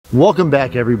Welcome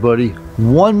back, everybody.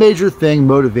 One major thing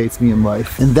motivates me in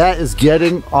life, and that is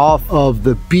getting off of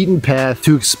the beaten path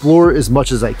to explore as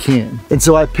much as I can. And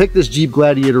so I picked this Jeep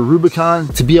Gladiator Rubicon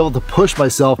to be able to push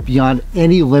myself beyond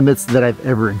any limits that I've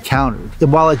ever encountered.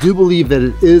 And while I do believe that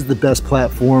it is the best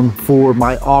platform for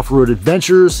my off-road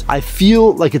adventures, I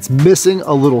feel like it's missing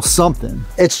a little something.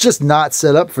 It's just not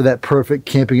set up for that perfect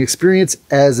camping experience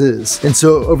as is. And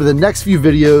so over the next few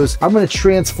videos, I'm going to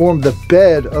transform the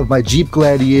bed of my Jeep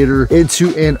Gladiator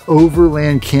into an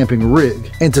overland camping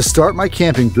rig. And to start my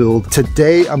camping build,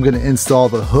 today I'm going to install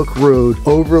the Hooke Road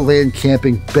overland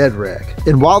camping bed rack.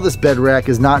 And while this bed rack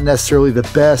is not necessarily the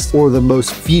best or the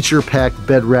most feature-packed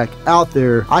bed rack out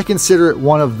there, I consider it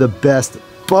one of the best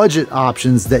budget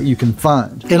options that you can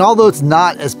find. And although it's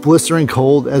not as blistering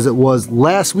cold as it was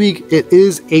last week, it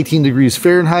is 18 degrees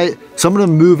Fahrenheit. So I'm going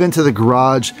to move into the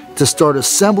garage to start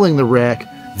assembling the rack.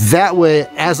 That way,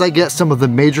 as I get some of the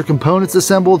major components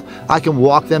assembled, I can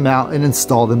walk them out and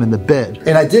install them in the bed.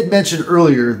 And I did mention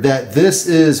earlier that this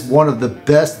is one of the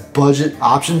best budget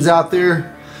options out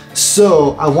there.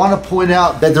 So I want to point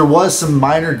out that there was some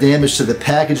minor damage to the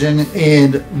packaging,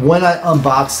 and when I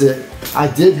unboxed it, I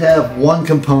did have one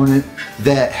component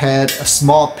that had a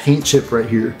small paint chip right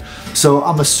here. So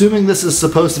I'm assuming this is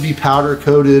supposed to be powder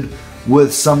coated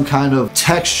with some kind of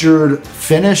textured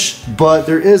finish, but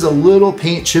there is a little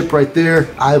paint chip right there.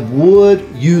 I would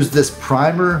use this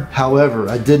primer. However,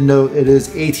 I did note it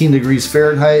is 18 degrees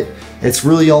Fahrenheit. It's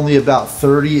really only about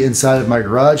 30 inside of my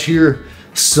garage here.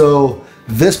 So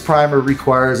this primer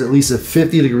requires at least a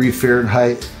 50-degree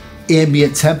Fahrenheit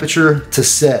ambient temperature to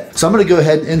set. So I'm gonna go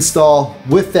ahead and install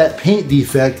with that paint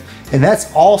defect, and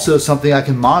that's also something I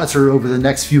can monitor over the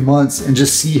next few months and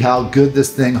just see how good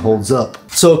this thing holds up.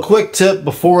 So a quick tip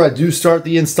before I do start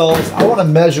the installs, I want to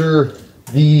measure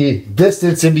the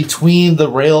distance in between the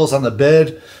rails on the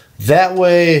bed. That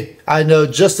way I know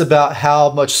just about how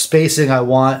much spacing I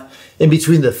want in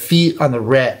between the feet on the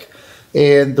rack.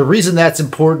 And the reason that's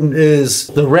important is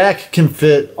the rack can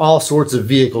fit all sorts of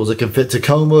vehicles. It can fit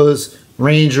Tacomas,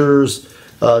 Rangers,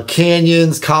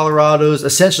 Canyons, Colorados,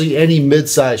 essentially any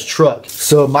mid-sized truck.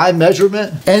 So my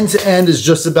measurement end to end is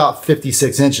just about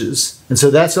 56 inches. And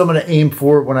so that's what I'm gonna aim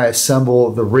for when I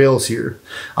assemble the rails here.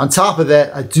 On top of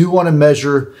that, I do wanna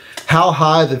measure how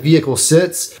high the vehicle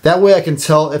sits. That way I can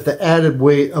tell if the added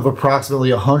weight of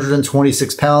approximately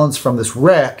 126 pounds from this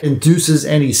rack induces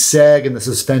any sag in the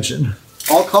suspension.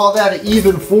 I'll call that an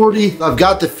even 40. I've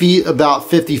got the feet about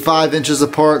 55 inches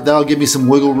apart. That'll give me some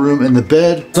wiggle room in the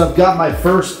bed. So I've got my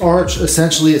first arch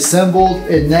essentially assembled,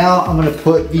 and now I'm gonna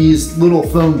put these little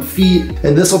foam feet,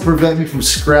 and this will prevent me from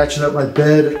scratching up my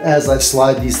bed as I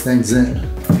slide these things in.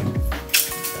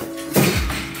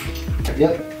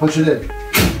 Yep, push it in.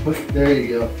 There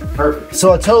you go, perfect.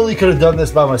 So I totally could have done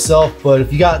this by myself, but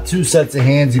if you got two sets of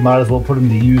hands, you might as well put them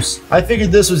to use. I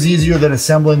figured this was easier than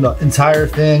assembling the entire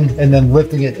thing and then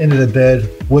lifting it into the bed,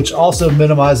 which also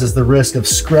minimizes the risk of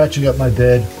scratching up my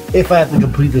bed if I have to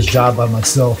complete this job by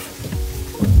myself.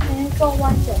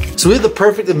 So we have the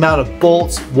perfect amount of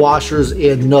bolts, washers,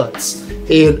 and nuts.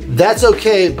 And that's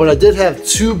okay, but I did have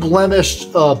two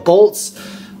blemished bolts.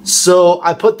 So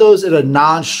I put those in a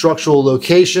non-structural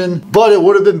location, but it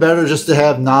would have been better just to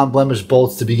have non-blemished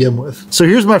bolts to begin with. So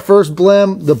here's my first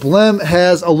blem. The blem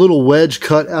has a little wedge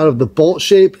cut out of the bolt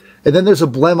shape, and then there's a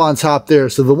blem on top there.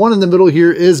 So the one in the middle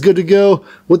here is good to go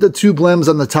with the two blems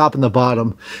on the top and the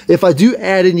bottom. If I do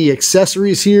add any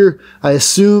accessories here, I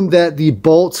assume that the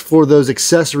bolts for those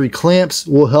accessory clamps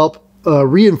will help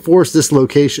reinforce this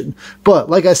location. But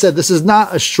like I said, this is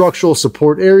not a structural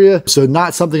support area, so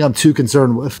not something I'm too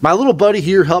concerned with. My little buddy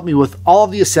here helped me with all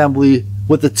of the assembly.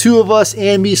 With the two of us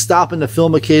and me stopping to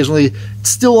film occasionally, it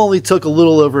still only took a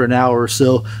little over an hour.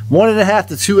 So 1.5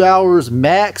 to 2 hours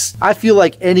max. I feel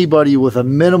like anybody with a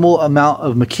minimal amount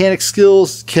of mechanic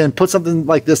skills can put something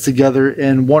like this together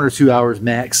in 1 or 2 hours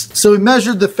max. So we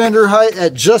measured the fender height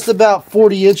at just about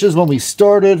 40 inches when we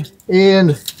started,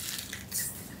 and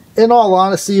in all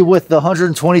honesty, with the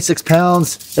 126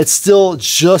 pounds, it's still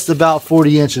just about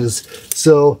 40 inches.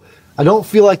 So I don't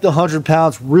feel like the 100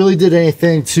 pounds really did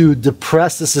anything to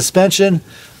depress the suspension,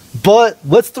 but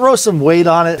let's throw some weight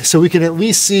on it so we can at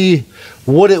least see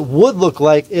what it would look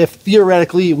like if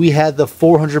theoretically we had the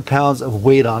 400 pounds of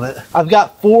weight on it. I've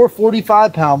got 4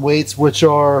 45-pound weights, which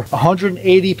are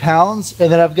 180 pounds,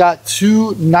 and then I've got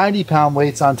two 90-pound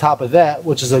weights on top of that,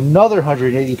 which is another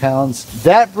 180 pounds.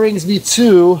 That brings me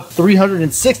to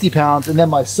 360 pounds, and then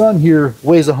my son here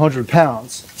weighs 100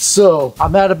 pounds. So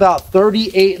I'm at about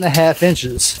 38.5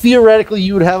 inches. Theoretically,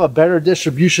 you would have a better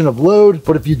distribution of load,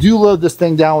 but if you do load this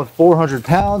thing down with 400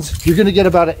 pounds, you're gonna get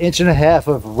about 1.5 inches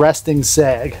of resting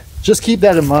sag. Just keep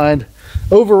that in mind.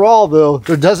 Overall though,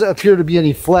 there doesn't appear to be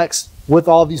any flex with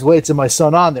all these weights and my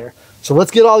son on there. So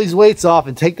let's get all these weights off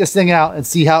and take this thing out and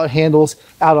see how it handles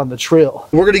out on the trail.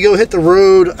 We're gonna go hit the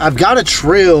road. I've got a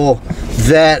trail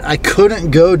that I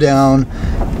couldn't go down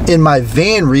in my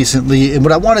van recently, and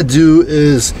what I wanna do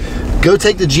is go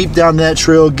take the Jeep down that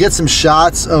trail, get some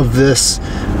shots of this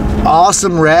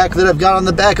awesome rack that I've got on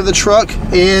the back of the truck,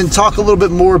 and talk a little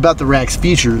bit more about the rack's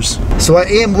features. So I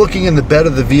am looking in the bed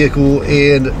of the vehicle,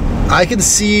 and I can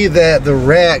see that the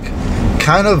rack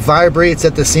kind of vibrates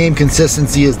at the same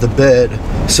consistency as the bed.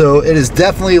 So it is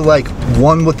definitely like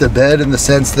one with the bed in the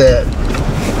sense that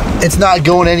it's not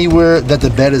going anywhere that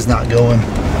the bed is not going.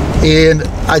 And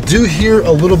I do hear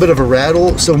a little bit of a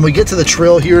rattle. So when we get to the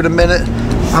trail here in a minute,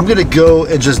 I'm gonna go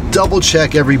and just double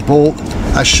check every bolt.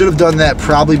 I should have done that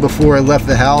probably before I left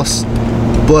the house,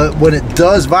 but when it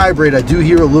does vibrate, I do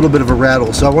hear a little bit of a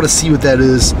rattle. So I wanna see what that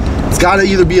is. It's gotta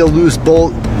either be a loose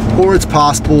bolt, or it's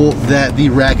possible that the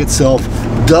rack itself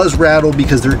does rattle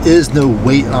because there is no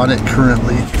weight on it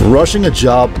currently. Rushing a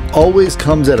job always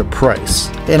comes at a price,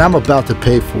 and I'm about to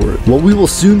pay for it. What we will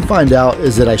soon find out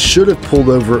is that I should have pulled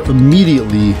over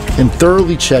immediately and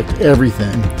thoroughly checked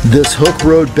everything. This Hooke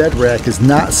Road bed rack is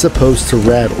not supposed to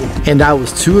rattle, and I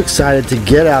was too excited to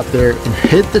get out there and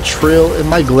hit the trail in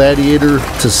my Gladiator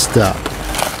to stop.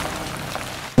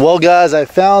 Well guys, I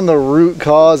found the root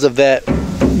cause of that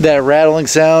rattling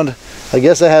sound. I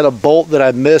guess I had a bolt that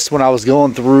I missed when I was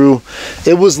going through.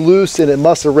 It was loose and it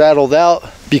must have rattled out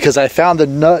because I found the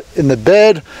nut in the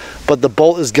bed, but the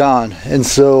bolt is gone. And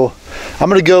so I'm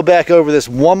gonna go back over this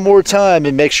one more time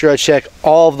and make sure I check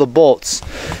all of the bolts.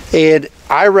 And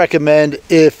I recommend,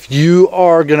 if you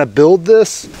are gonna build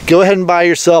this, go ahead and buy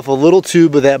yourself a little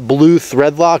tube of that blue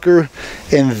thread locker,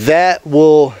 and that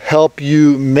will help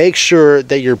you make sure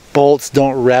that your bolts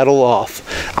don't rattle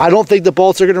off. I don't think the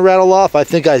bolts are gonna rattle off. I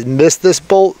think I missed this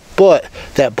bolt, but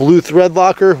that blue thread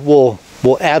locker will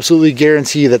absolutely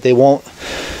guarantee that they won't.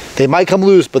 They might come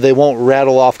loose, but they won't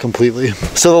rattle off completely.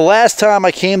 So the last time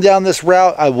I came down this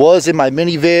route, I was in my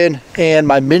minivan, and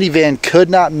my minivan could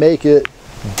not make it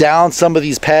down some of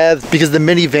these paths because the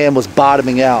minivan was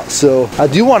bottoming out. So I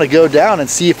do want to go down and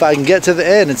see if I can get to the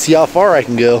end and see how far I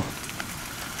can go.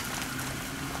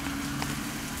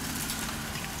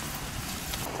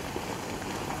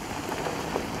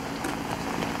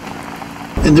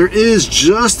 And there is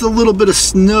just a little bit of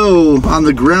snow on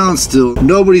the ground still.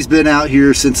 Nobody's been out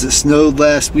here since it snowed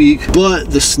last week, but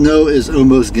the snow is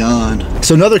almost gone.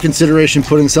 So another consideration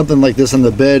putting something like this on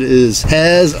the bed is,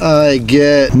 as I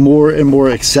get more and more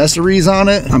accessories on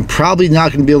it, I'm probably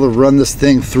not gonna be able to run this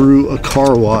thing through a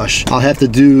car wash. I'll have to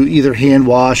do either hand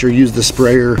wash or use the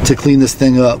sprayer to clean this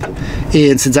thing up.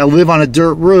 And since I live on a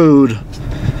dirt road,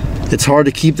 it's hard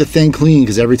to keep the thing clean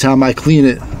because every time I clean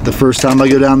it, the first time I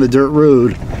go down the dirt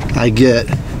road, I get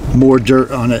more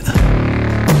dirt on it.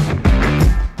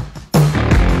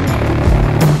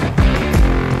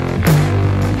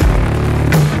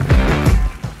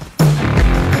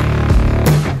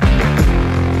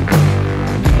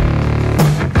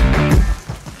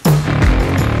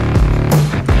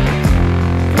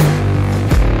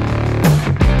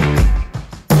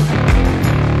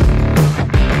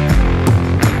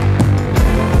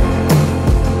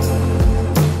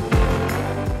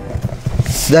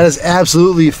 That is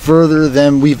absolutely further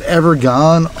than we've ever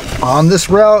gone on this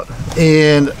route,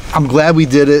 and I'm glad we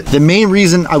did it. The main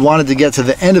reason I wanted to get to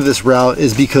the end of this route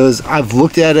is because I've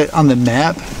looked at it on the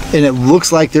map, and it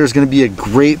looks like there's going to be a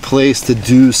great place to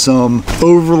do some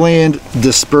overland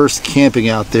dispersed camping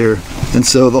out there. And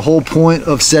so the whole point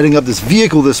of setting up this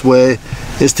vehicle this way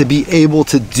is to be able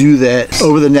to do that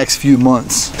over the next few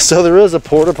months. So there is a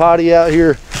porta potty out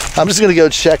here. I'm just gonna go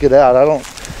check it out. I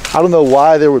don't know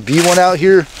why there would be one out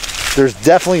here. There's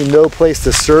definitely no place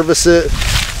to service it,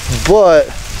 but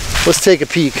let's take a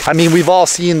peek. I mean, we've all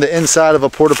seen the inside of a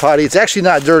porta potty. It's actually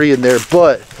not dirty in there,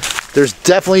 but there's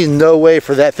definitely no way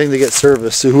for that thing to get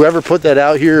serviced. So whoever put that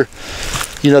out here,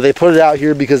 you know, they put it out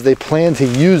here because they plan to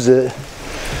use it,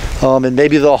 and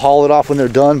maybe they'll haul it off when they're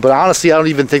done. But honestly, I don't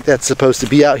even think that's supposed to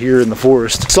be out here in the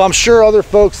forest. So I'm sure other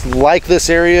folks like this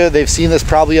area. They've seen this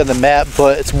probably on the map,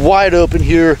 but it's wide open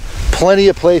here. Plenty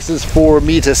of places for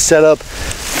me to set up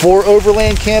for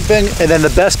overland camping. And then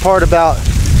the best part about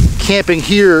camping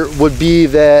here would be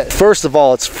that, first of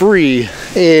all, it's free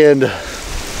and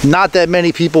not that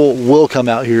many people will come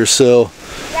out here. So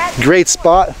great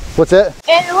spot. What's that?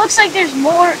 And it looks like there's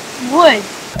more wood.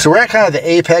 So we're at kind of the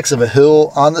apex of a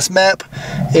hill on this map,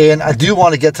 and I do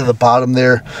want to get to the bottom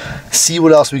there, see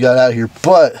what else we got out here.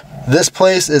 But this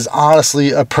place is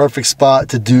honestly a perfect spot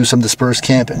to do some dispersed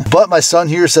camping. But my son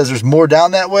here says there's more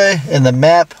down that way, and the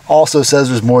map also says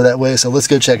there's more that way, so let's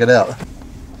go check it out.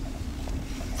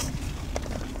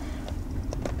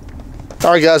 All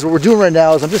right guys, what we're doing right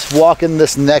now is I'm just walking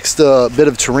this next bit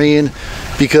of terrain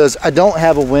because I don't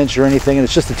have a winch or anything, and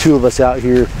it's just the two of us out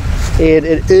here, and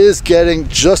it is getting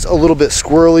just a little bit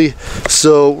squirrely,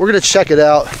 so we're gonna check it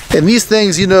out. And these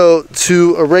things, you know,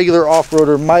 to a regular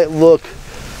off-roader might look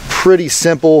pretty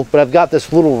simple, but I've got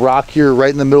this little rock here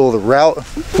right in the middle of the route.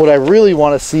 What I really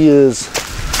want to see is,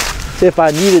 if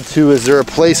I needed to, is there a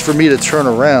place for me to turn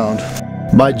around?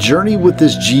 My journey with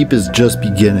this Jeep is just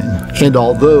beginning, and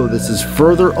although this is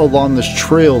further along this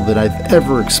trail than I've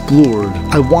ever explored,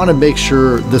 I want to make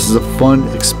sure this is a fun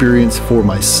experience for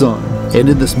my son. And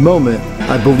in this moment,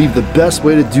 I believe the best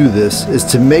way to do this is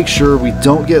to make sure we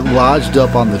don't get lodged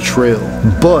up on the trail,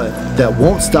 but that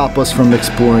won't stop us from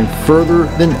exploring further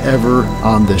than ever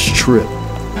on this trip.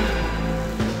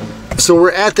 So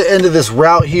we're at the end of this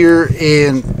route here,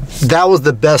 and that was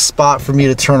the best spot for me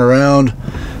to turn around.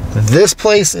 This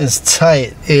place is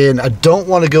tight, and I don't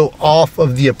want to go off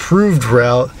of the approved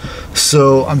route,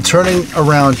 so I'm turning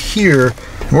around here.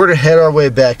 We're gonna head our way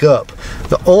back up.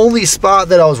 The only spot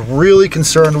that I was really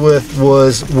concerned with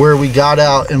was where we got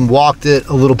out and walked it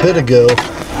a little bit ago,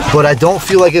 but I don't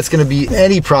feel like it's gonna be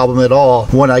any problem at all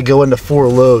when I go into 4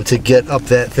 low to get up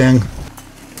that thing.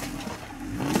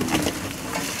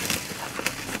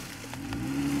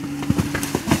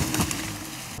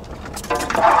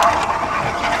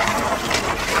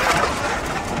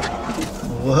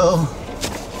 Well,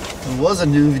 it was a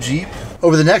new Jeep.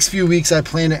 Over the next few weeks, I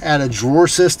plan to add a drawer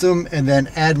system and then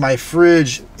add my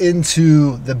fridge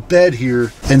into the bed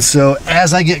here. And so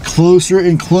as I get closer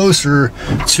and closer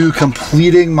to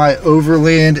completing my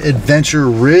overland adventure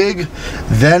rig,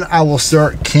 then I will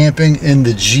start camping in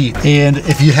the Jeep. And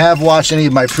if you have watched any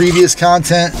of my previous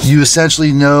content, you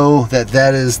essentially know that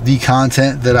that is the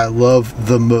content that I love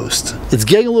the most. It's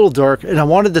getting a little dark, and I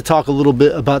wanted to talk a little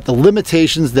bit about the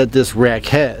limitations that this rack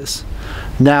has.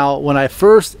 Now, when I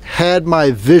first had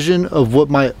my vision of what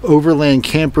my overland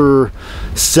camper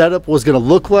setup was going to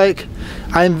look like,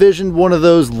 I envisioned one of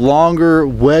those longer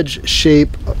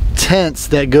wedge-shaped tents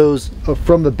that goes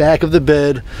from the back of the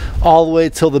bed all the way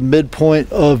till the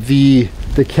midpoint of the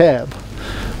cab.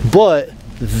 But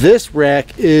this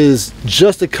rack is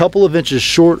just a couple of inches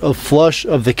short of flush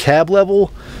of the cab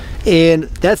level, and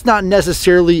that's not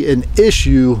necessarily an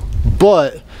issue,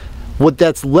 but what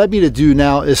that's led me to do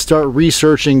now is start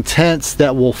researching tents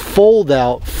that will fold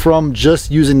out from just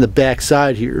using the back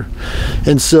side here.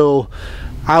 And so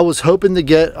I was hoping to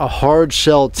get a hard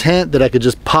shell tent that I could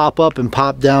just pop up and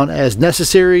pop down as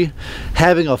necessary.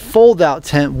 Having a fold out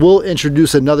tent will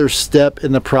introduce another step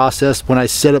in the process when I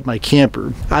set up my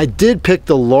camper. I did pick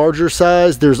the larger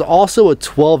size. There's also a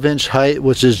 12-inch height,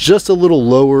 which is just a little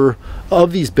lower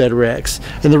of these bed racks.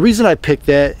 And the reason I picked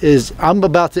that is I'm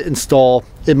about to install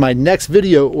in my next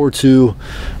video or two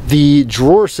the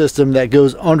drawer system that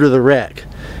goes under the rack.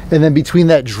 And then between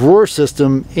that drawer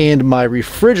system and my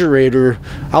refrigerator,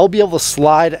 I'll be able to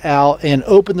slide out and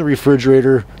open the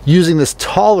refrigerator using this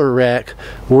taller rack,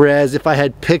 whereas if I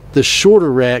had picked the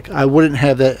shorter rack, I wouldn't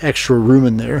have that extra room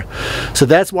in there. So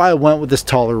that's why I went with this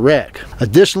taller rack.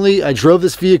 Additionally, I drove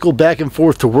this vehicle back and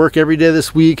forth to work every day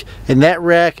this week, and that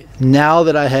rack, now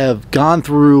that I have gone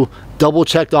through, double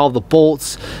checked all the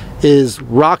bolts, is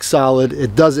rock solid.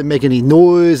 It doesn't make any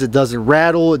noise, it doesn't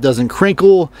rattle, it doesn't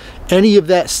crinkle, any of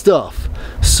that stuff.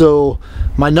 So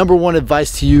my number one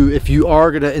advice to you, if you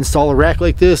are going to install a rack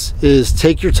like this, is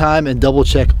take your time and double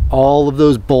check all of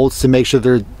those bolts to make sure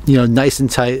they're, you know, nice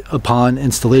and tight upon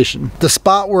installation. The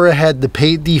spot where I had the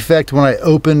paint defect when I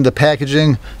opened the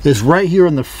packaging is right here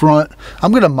in the front.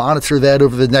 I'm going to monitor that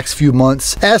over the next few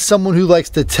months. As someone who likes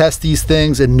to test these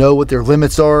things and know what their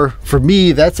limits are, for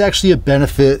me that's actually a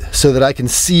benefit, so that I can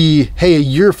see, hey, a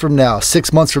year from now,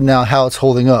 6 months from now, how it's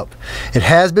holding up. It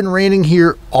has been raining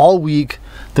here all week.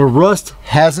 The rust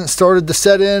hasn't started to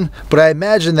set in, but I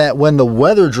imagine that when the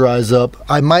weather dries up,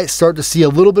 I might start to see a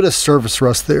little bit of surface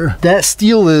rust there. That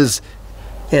steel is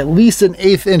at least an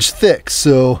 1/8 inch thick,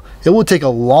 so it will take a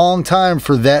long time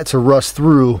for that to rust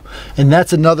through, and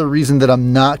that's another reason that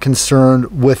I'm not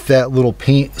concerned with that little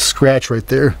paint scratch right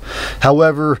there.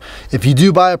 However, if you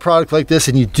do buy a product like this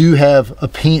and you do have a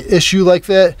paint issue like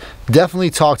that,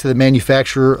 definitely talk to the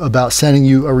manufacturer about sending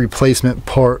you a replacement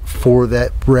part for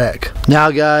that rack.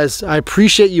 Now guys, I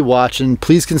appreciate you watching.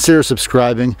 Please consider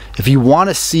subscribing. If you want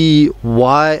to see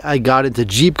why I got into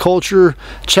Jeep culture,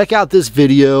 check out this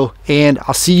video, and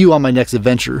I'll see you on my next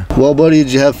adventure. Well buddy,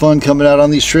 did you have fun coming out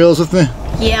on these trails with me?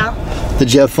 Yeah.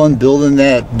 Did you have fun building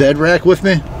that bed rack with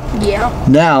me? Yeah.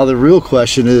 Now the real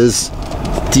question is,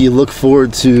 do you look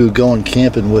forward to going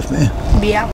camping with me? Yeah.